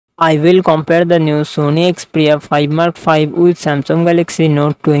I will compare the new Sony Xperia 5 Mark 5 with Samsung Galaxy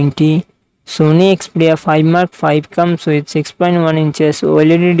Note 20. Sony Xperia 5 Mark 5 comes with 6.1 inches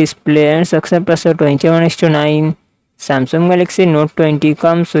OLED display and success ratio 21:9. Samsung Galaxy Note 20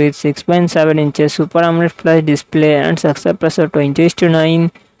 comes with 6.7 inches Super AMOLED Plus display and success ratio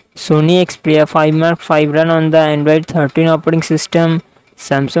 20:9. Sony Xperia 5 Mark 5 run on the Android 13 operating system.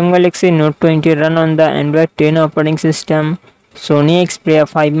 Samsung Galaxy Note 20 run on the Android 10 operating system. Sony Xperia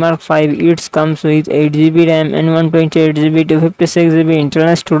 5 Mark 5 it comes with 8GB RAM and 128GB to 56GB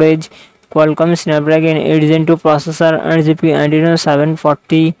internal storage. Qualcomm Snapdragon 8 Gen 2 processor and GPU Adreno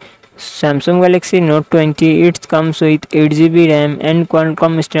 740. Samsung Galaxy Note 20 it comes with 8GB RAM and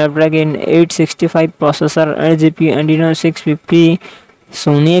Qualcomm Snapdragon 865 processor and GPU Adreno 650.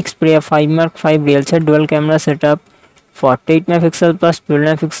 Sony Xperia 5 Mark 5 real set dual camera setup, 48 megapixel plus 12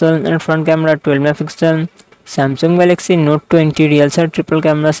 megapixel and front camera 12 megapixel. Samsung Galaxy Note 20 real set triple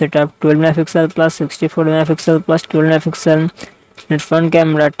camera setup, 12 megapixel plus 64 megapixel plus 12 megapixel and front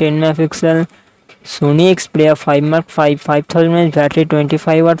camera 10 megapixel. Sony Xperia 5 Mark 5 5000 mAh battery,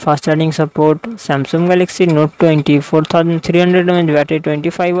 25 watt fast charging support. Samsung Galaxy Note 20 4300 mAh battery,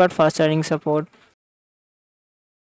 25 watt fast charging support.